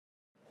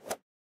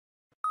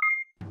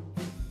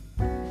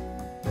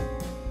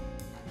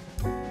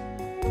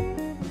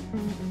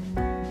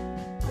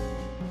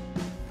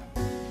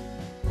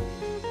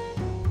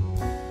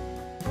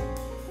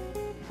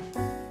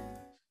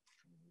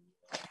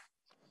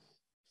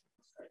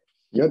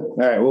Good. All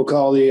right, we'll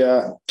call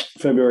the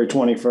February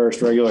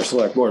 21st regular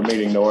select board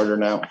meeting to order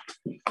now.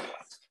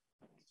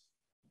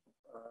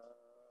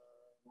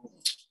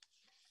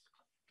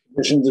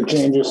 Additions or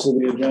changes to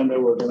the agenda.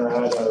 We're going to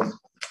add a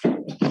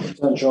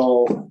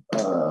potential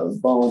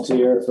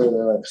volunteer for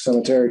the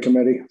cemetery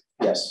committee.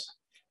 Yes.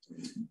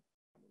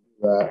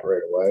 That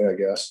right away, I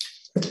guess.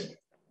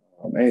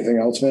 Anything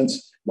else,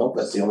 Vince? Nope,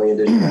 that's the only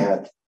addition I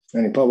had.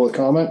 Any public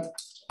comment?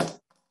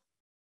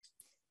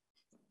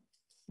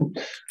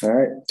 All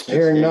right,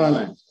 hearing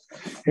none.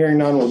 Hearing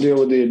none, we'll deal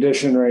with the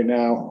addition right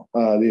now.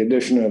 The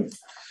addition of,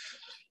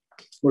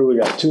 what do we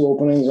got? 2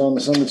 openings on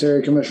the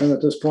cemetery commission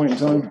at this point in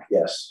time?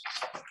 Yes.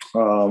 I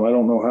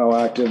don't know how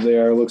active they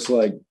are. Looks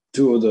like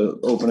 2 of the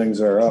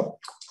openings are up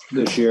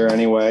this year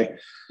anyway.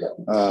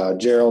 Yep.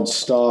 Gerald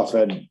Stoff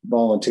had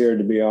volunteered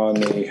to be on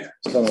the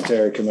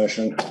cemetery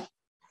commission.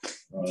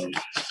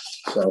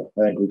 So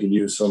I think we could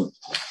use some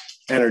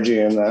energy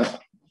in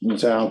that in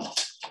town.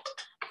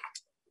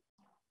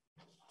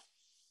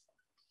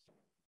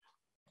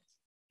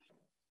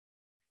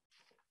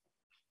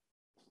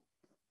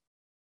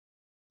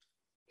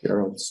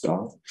 Gerald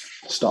Stoff.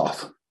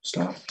 Stauff.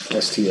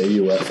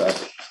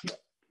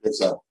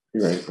 It's up.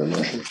 You ready for a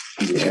motion?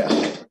 Yeah.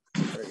 Right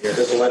here.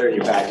 There's a letter in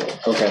your packet.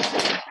 Okay.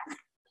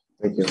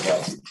 Thank you.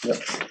 Yep.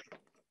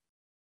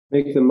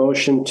 Make the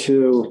motion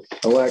to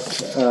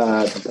elect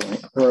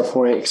or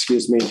appoint,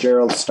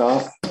 Gerald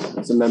Stoff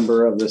as a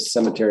member of the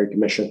cemetery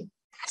commission.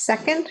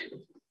 Second.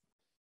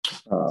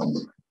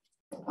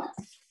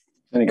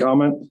 Any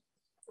comment?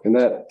 And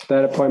that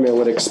appointment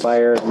would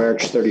expire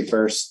March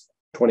 31st,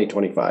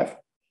 2025.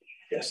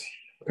 Yes.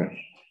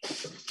 Okay.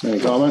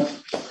 Any comment?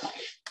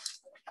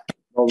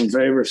 All in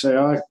favor, say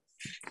aye.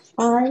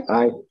 Aye.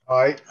 Aye.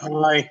 Aye.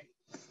 Aye.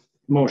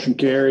 Motion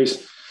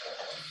carries.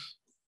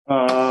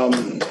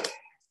 I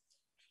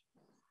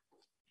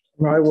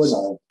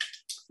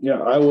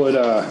would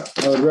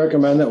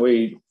recommend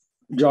that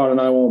John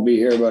and I won't be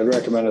here, but I'd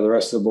recommend to the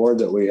rest of the board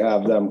that we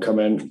have them come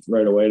in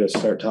right away to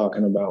start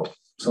talking about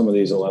some of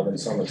these 11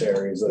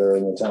 cemeteries that are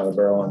in the town of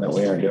Berlin that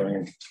we aren't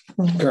doing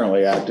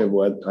currently active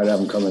with. I'd have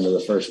them come into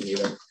the first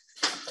meeting.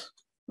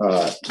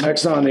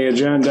 Next on the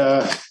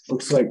agenda,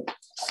 looks like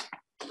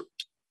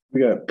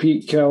we got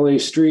Pete Kelly,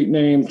 street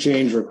name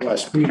change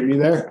request. Pete, are you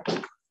there?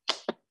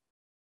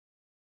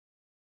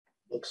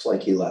 Looks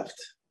like he left.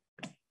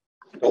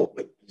 Oh,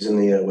 he's in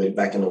the way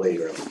back in the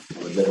waiting room.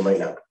 I'll admit him right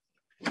now.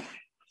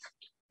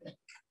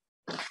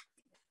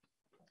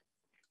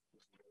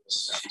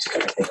 He's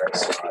coming in right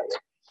side.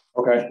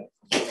 Okay.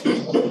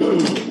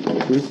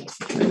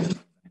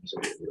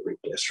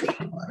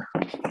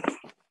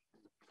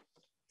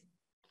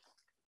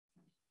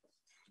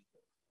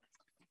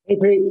 Hey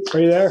Pete, are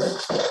you there?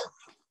 He's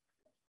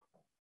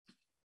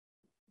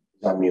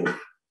on mute.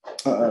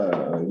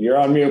 You're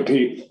on mute,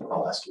 Pete.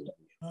 I'll ask you.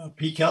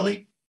 Pete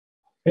Kelly?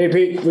 Hey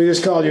Pete, we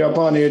just called you up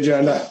on the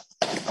agenda.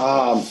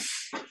 So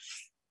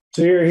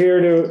you're here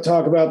to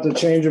talk about the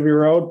change of your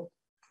road?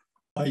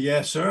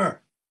 Yes, sir.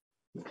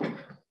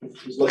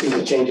 He's looking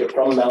to change it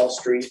from Mount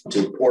Street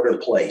to Porter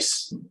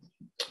Place.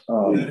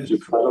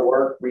 Other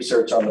work,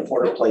 research on the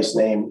Porter Place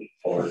name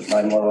for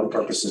 911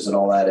 purposes and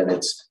all that, and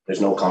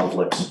there's no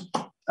conflicts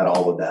at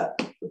all with that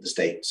with the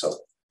state. So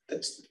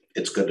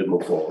it's good to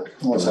move forward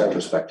from that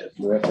perspective.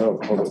 Do we have to have a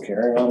public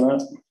hearing on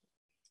that?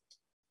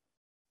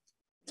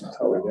 That's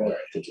how we do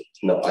it.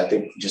 No, I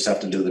think you just have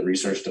to do the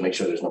research to make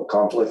sure there's no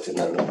conflict, and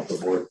then the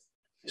board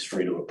is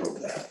free to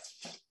approve that.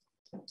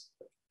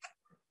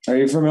 Are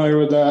you familiar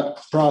with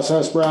that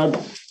process, Brad?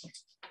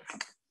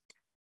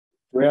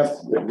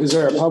 Is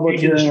there a public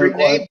hearing? Street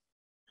name?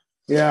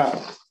 Yeah.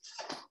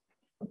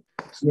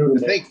 I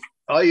think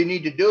all you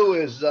need to do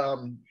is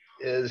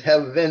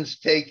have Vince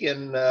take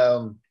and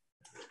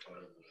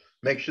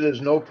make sure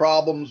there's no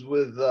problems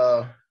with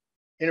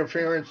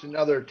interference in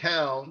other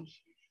towns.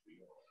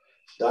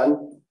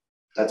 Done?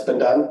 That's been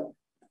done?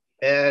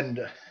 And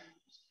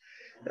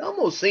it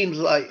almost seems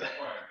like,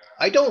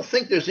 I don't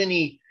think there's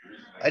any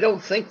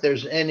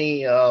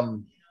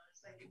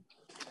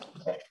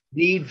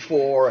need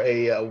for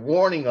a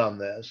warning on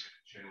this.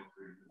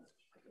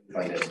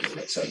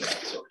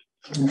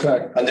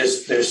 Okay. And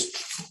there's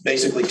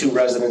basically 2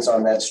 residents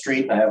on that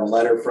street. I have a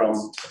letter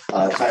from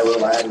Tyler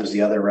Ladd, who's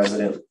the other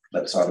resident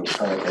that's on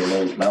currently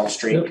named Mount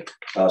Street,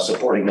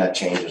 supporting that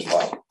change as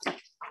well.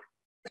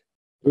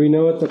 Do we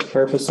know what the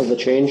purpose of the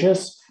change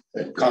is?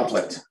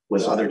 Conflict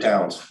with other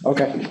towns.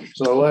 Okay.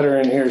 So the letter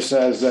in here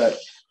says that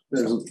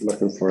there's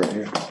Looking for it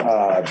here.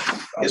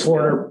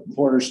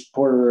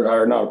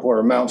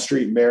 Mount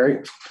Street in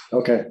Barry,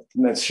 Okay.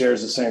 and that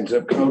shares the same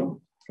zip code.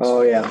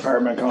 Oh, yeah.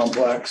 Apartment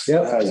complex.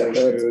 Yep. Has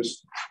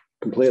issues.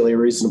 Completely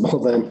reasonable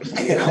then.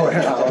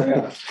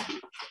 Yeah.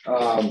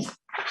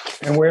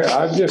 And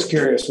I'm just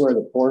curious where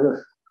the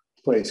Porter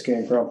place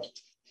came from.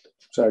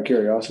 Just out of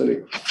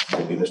curiosity.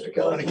 Maybe Mr. Out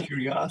Kelly. of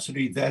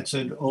curiosity, that's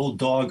an old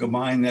dog of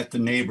mine that the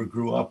neighbor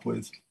grew up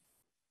with.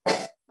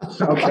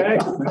 Okay.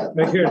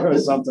 Maybe it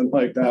was something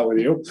like that with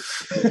you.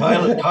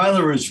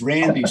 Tyler is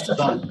Randy's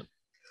son.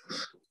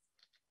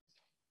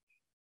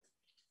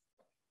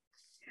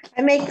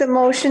 I make the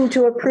motion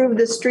to approve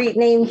the street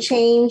name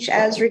change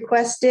as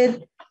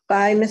requested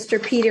by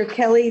Mr. Peter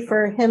Kelly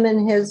for him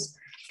and his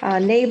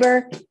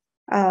neighbor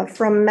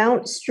from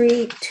Mount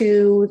Street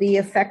to the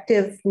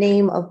effective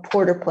name of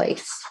Porter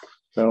Place.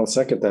 I'll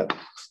second that.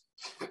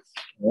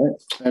 All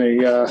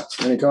right,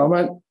 any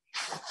comment?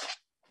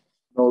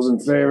 Those in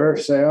favor,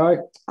 say aye.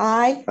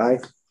 Aye. Aye.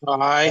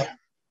 Aye.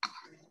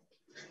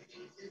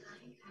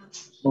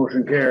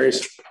 Motion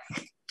carries.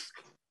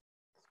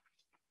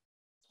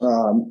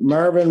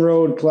 Marvin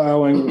Road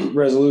plowing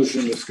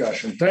resolution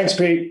discussion. Thanks,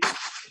 Pete.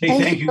 Hey,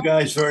 thank you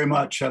guys very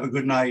much. Have a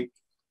good night.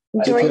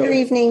 Enjoy your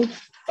evening.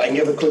 I can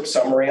give a quick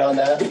summary on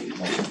that.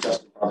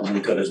 Justin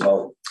probably could as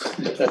well.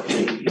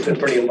 You've been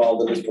pretty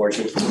involved in this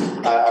portion.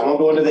 I won't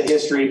go into the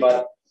history,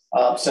 but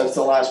since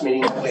the last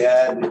meeting that we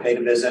had, we paid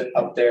a visit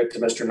up there to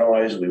Mr.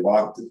 Noyes. We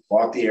walked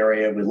the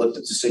area. We looked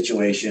at the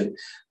situation.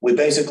 We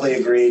basically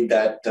agreed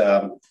that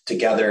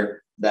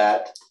together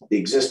that the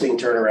existing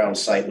turnaround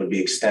site would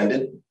be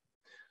extended.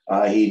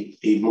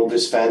 He'd move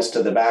his fence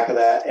to the back of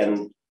that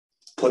and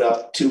put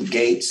up 2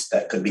 gates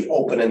that could be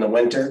open in the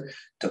winter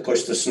to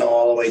push the snow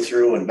all the way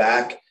through and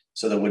back.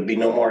 So there would be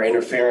no more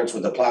interference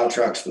with the plow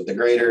trucks, with the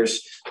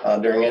graders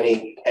during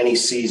any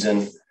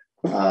season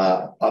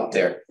up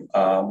there.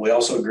 We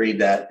also agreed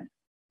that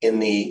in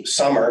the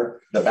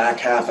summer, the back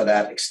half of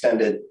that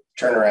extended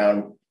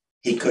turnaround,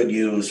 he could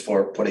use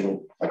for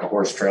putting like a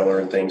horse trailer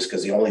and things,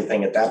 because the only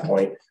thing at that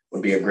point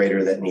would be a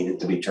grader that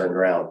needed to be turned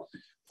around.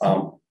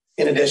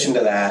 In addition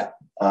to that,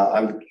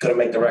 I'm going to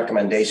make the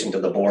recommendation to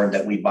the board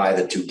that we buy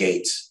the 2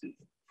 gates.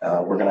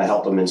 We're going to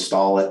help them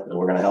install it, and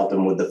we're going to help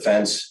them with the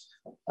fence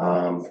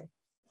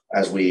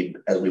as we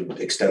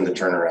extend the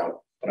turnaround.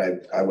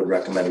 But I would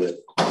recommend it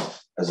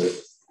as a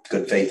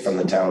good faith from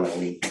the town that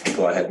we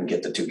go ahead and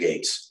get the 2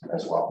 gates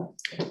as well.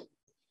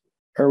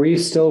 Are we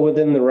still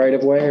within the right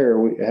of way,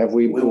 or have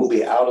we? We will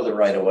be out of the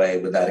right of way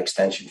with that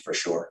extension for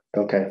sure.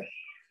 Okay.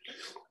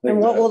 And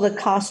what will the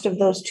cost of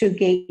those 2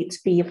 gates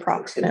be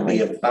approximately?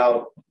 It'll be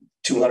about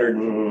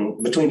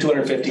between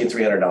 $250 and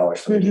 $300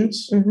 for the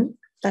gates.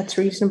 That's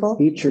reasonable.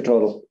 Each or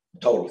total?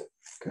 Total.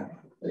 Okay.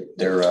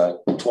 They're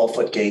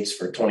 12-foot gates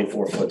for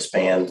 24-foot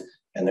span,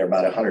 and they're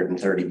about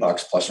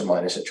 $130 plus or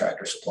minus a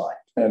Tractor Supply.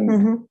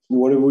 And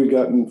what have we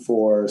gotten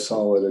for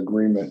solid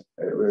agreement?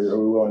 Are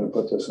we willing to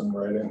put this in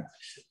writing?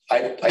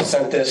 I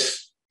sent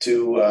this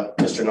to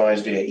Mr.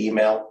 Noyes via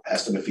email,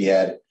 asked him if he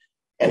had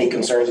any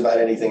concerns about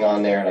anything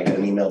on there, and I got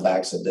an email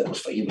back said that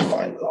he was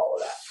fine with all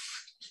of that.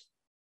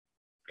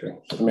 Okay.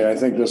 I mean, I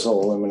think this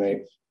will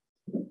eliminate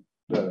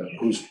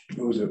who's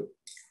at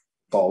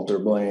fault or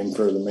blame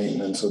for the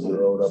maintenance of the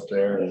road up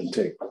there, and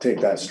take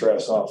that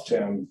stress off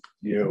Tim,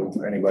 you,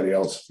 anybody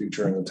else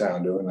future in the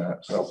town doing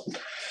that. So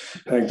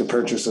I think the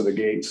purchase of the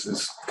gates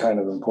is kind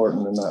of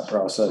important in that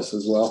process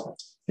as well.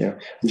 Yeah,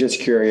 I'm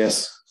just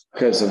curious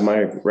because of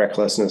my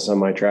recklessness on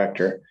my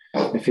tractor.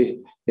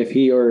 If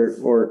he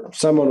or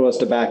someone was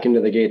to back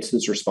into the gates,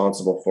 who's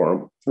responsible for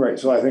them? Right.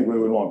 So I think we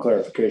would want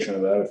clarification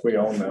of that. If we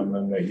own them,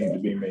 then they need to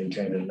be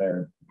maintained in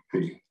there.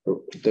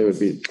 They would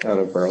be town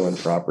of Berlin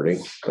property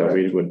that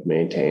we would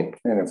maintain.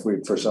 And if we,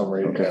 for some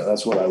reason, yeah,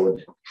 that's what I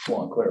would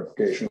want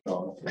clarification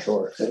on for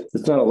sure.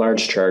 It's not a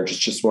large charge. It's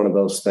just one of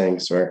those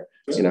things where,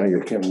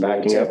 you're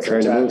backing up,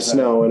 trying to move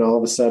snow, and all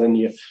of a sudden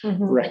you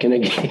wreck a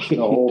gate. The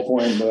whole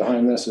point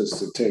behind this is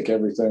to take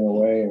everything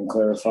away and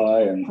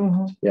clarify.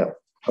 And yeah.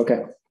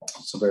 Okay.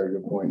 That's a very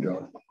good point,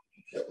 John.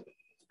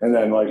 And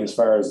then, like, as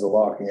far as the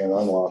locking and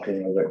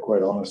unlocking of it,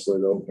 quite honestly,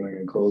 the opening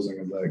and closing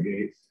of that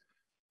gate.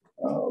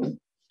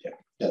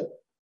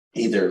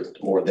 Either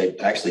or they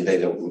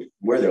don't,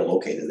 where they're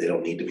located, they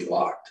don't need to be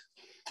locked.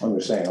 I'm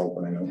just saying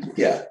opening them.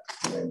 Yeah.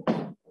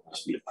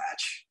 Just be a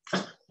latch.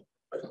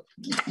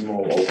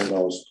 We'll open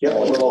those. Yeah,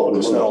 we'll open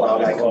them. Snow Plow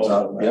guy comes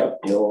out. Yeah,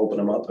 you'll open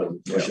them up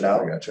and push it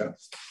out. I gotcha.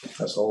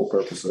 That's the whole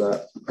purpose of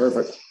that.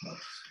 Perfect.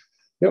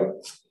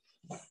 Yep.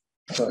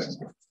 So,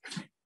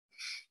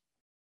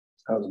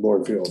 how does the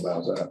board feel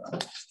about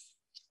that?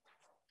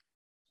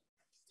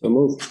 So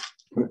move.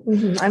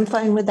 I'm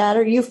fine with that.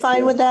 Are you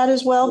fine with that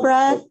as well,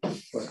 Brad?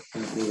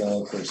 We're gonna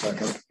look for a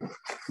second.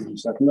 Can you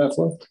second that,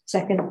 Flo?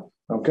 Second.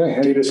 Okay,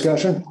 any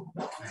discussion?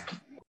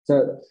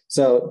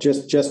 So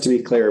just to be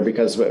clear,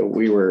 because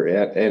we were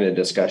in a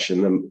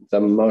discussion, the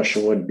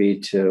motion would be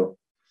to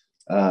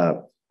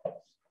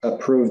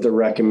approve the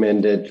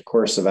recommended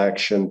course of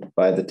action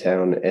by the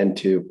town and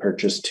to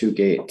purchase 2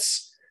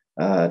 gates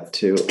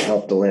to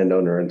help the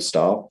landowner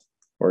install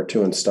in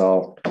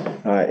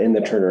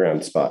the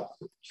turnaround spot.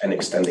 And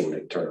extending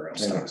the turnaround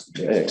stuff.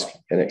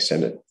 And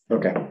extended.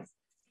 Okay.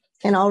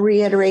 And I'll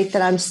reiterate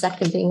that I'm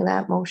seconding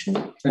that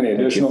motion. Any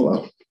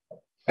additional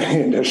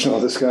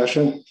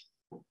discussion?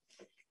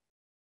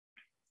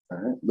 All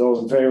right,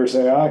 those in favor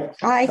say aye.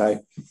 Aye.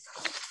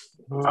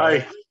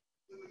 Aye.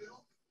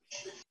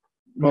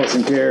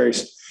 Motion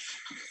carries.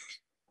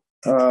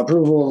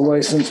 Approval of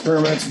license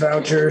permits,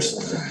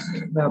 vouchers,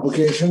 and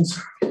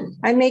applications.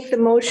 I make the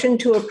motion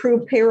to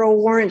approve payroll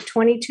warrant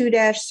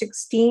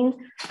 22-16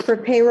 for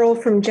payroll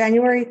from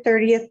January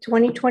 30th,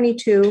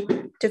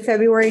 2022 to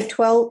February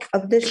 12th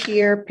of this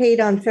year, paid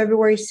on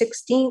February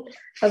 16th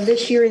of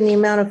this year in the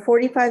amount of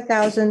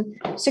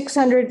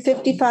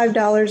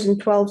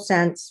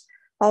 $45,655.12.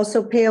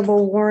 Also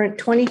payable warrant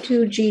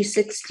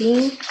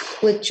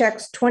 22G16 with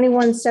checks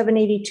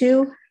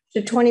 21,782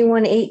 to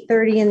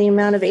 21,830 in the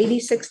amount of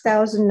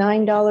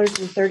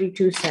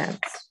 $86,009.32.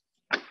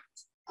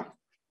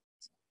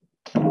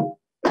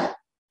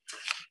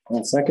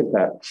 I'll second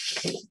that.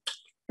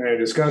 Any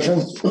discussion?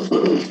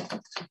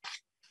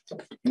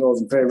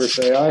 Those in favor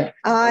say aye.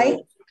 Aye.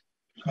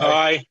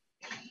 Aye.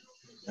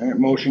 All right,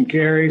 motion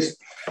carries.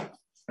 All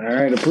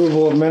right,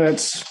 approval of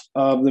minutes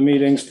of the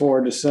meetings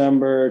for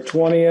December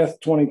 20th,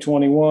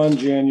 2021,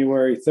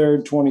 January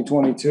 3rd,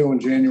 2022,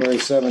 and January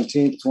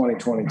 17th,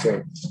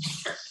 2022.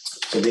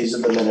 So these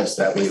are the minutes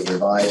that we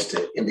revised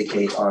to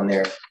indicate on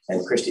there.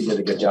 And Christy did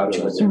a good job.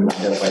 She was able to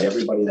identify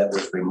everybody that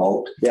was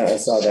remote. Yeah, I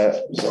saw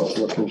that. So I was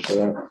looking for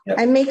that.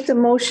 I make the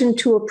motion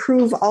to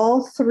approve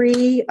all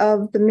three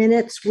of the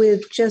minutes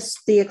with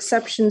just the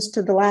exceptions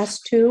to the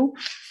last two.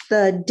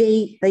 The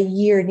date, the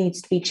year needs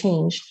to be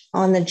changed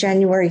on the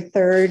January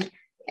 3rd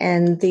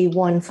and the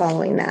one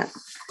following that.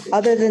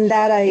 Other than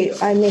that,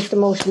 I make the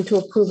motion to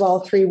approve all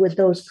three with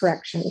those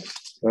corrections.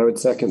 I would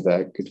second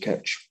that. Good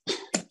catch.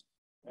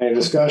 Any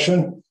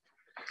discussion?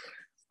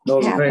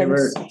 Those in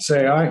favor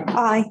say aye.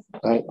 Aye.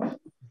 Aye.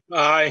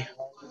 Aye.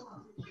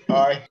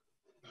 Aye.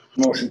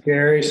 Motion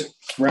carries.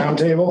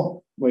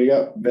 Roundtable, what you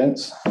got,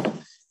 Vince?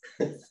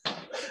 I'd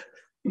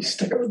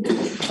just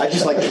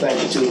like to thank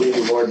the two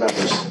leading board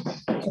members.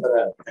 It's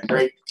been a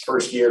great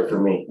first year for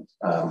me,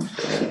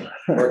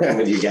 working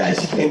with you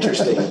guys.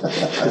 Interesting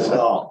as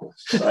well.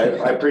 So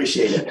I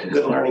appreciate it.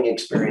 Good learning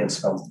experience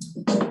from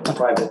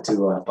private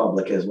to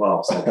public as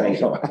well. So thank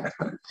you.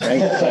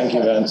 Thank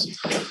you, Vince.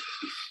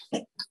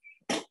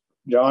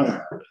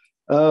 John?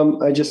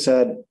 I just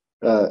had,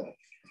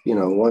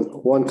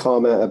 one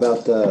comment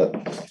about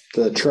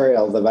the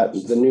trail,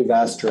 the new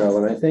vast trail,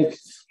 and I think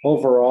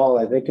overall,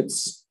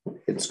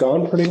 it's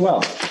gone pretty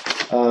well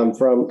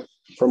from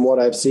what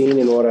I've seen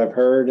and what I've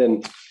heard,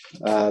 and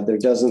there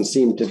doesn't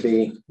seem to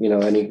be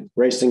any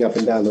racing up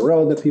and down the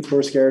road that people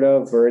are scared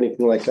of or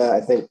anything like that.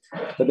 I think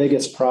the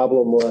biggest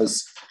problem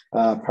was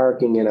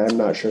parking, and I'm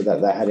not sure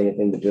that had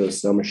anything to do with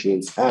snow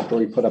machines after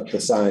we put up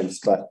the signs,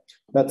 but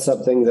that's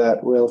something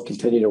that we'll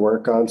continue to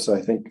work on. So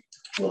I think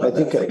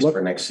it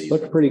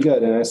looked pretty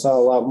good, and I saw a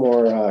lot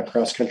more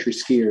cross country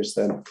skiers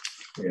than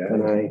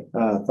I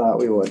thought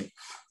we would.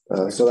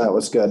 So that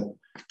was good.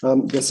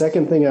 The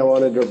second thing I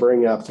wanted to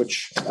bring up,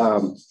 which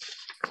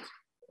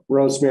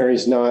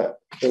Rosemary's not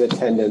in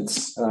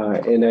attendance,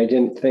 and I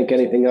didn't think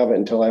anything of it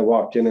until I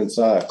walked in and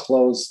saw a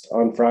closed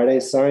on Friday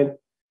sign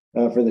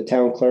for the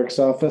town clerk's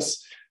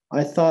office.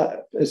 I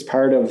thought as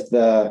part of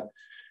the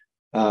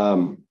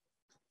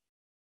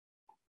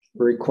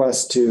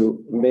request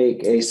to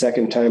make a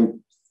second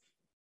person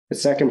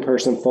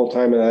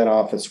full-time in that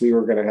office, we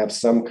were going to have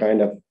some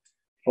kind of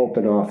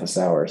open office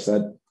hours.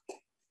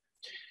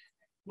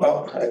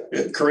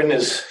 Corinne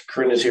is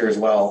here as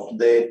well.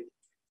 I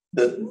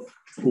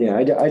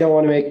don't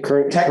want to make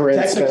Corinne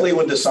technically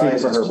with the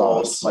signs it's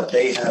closed, but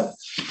they have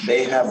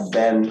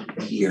been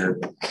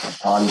here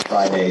on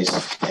Fridays,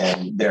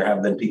 and there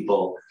have been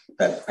people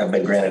that have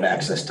been granted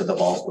access to the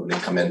vault when they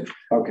come in.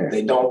 Okay.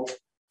 They don't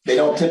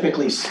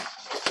typically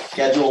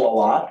schedule a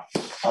lot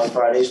on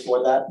Fridays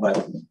for that,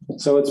 but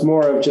so it's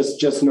more of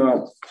just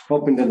not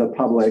open to the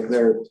public.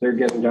 They're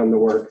getting done the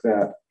work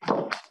that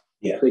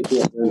they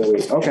can't during the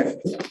week. Okay,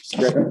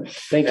 great.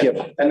 Thank you.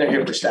 And they're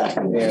here for staff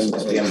meetings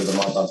at the end of the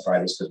month on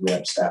Fridays because we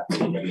have staff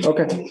meetings.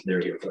 Okay,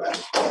 they're here for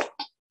that.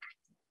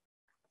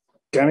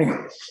 Kenny?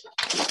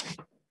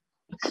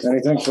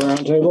 Anything for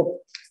roundtable?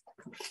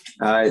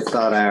 I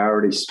thought I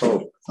already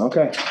spoke.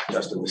 Okay.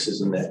 Justin, this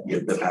isn't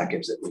the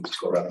package that needs to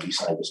go around and be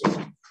signed.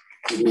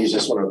 You can use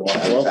this one or the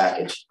one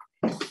package.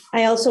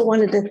 I also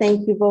wanted to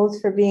thank you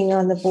both for being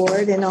on the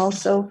board, and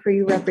also for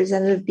you,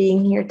 Representative,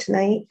 being here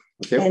tonight,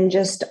 and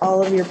just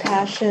all of your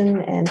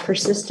passion and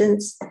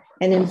persistence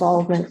and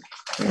involvement.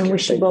 And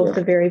wish you both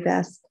the very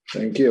best.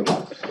 Thank you.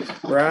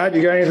 Brad,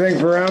 you got anything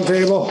for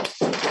roundtable?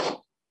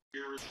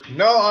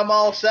 No, I'm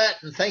all set,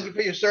 and thank you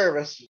for your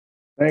service.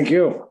 Thank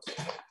you.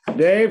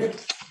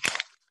 Dave?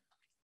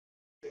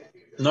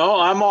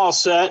 No, I'm all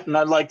set, and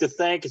I'd like to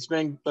thank. It's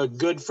been a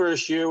good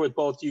first year with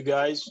both you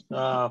guys.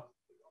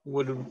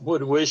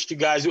 Would wish you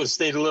guys would have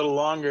stayed a little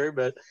longer,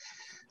 but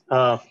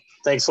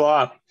thanks a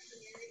lot.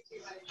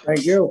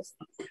 Thank you.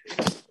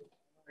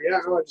 Yeah,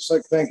 I'd just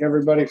like to thank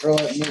everybody for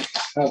letting me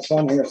have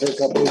fun here for a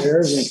couple of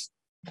years,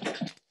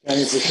 and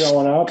Kenny for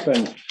showing up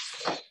and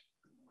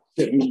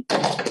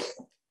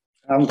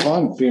having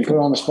fun, being put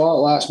on the spot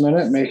last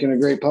minute, making a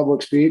great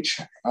public speech.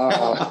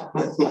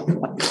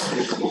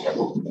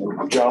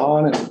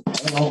 John, and I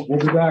don't know, we'll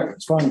be back.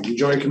 It's fun.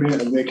 Enjoy the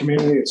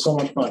community. It's so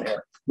much fun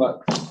here.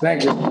 But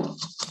thank you.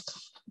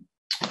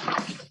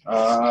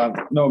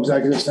 No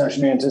executive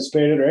session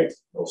anticipated, right?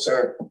 No,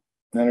 sir.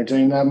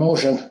 Entertain that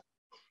motion.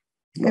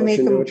 I make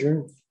Motion to a-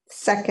 adjourn.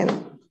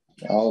 Second.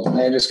 All,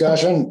 any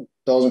discussion?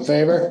 Those in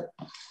favor?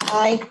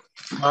 Aye.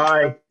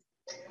 Aye.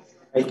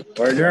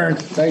 We're adjourned.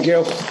 Thank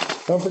you.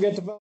 Don't forget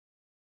to vote.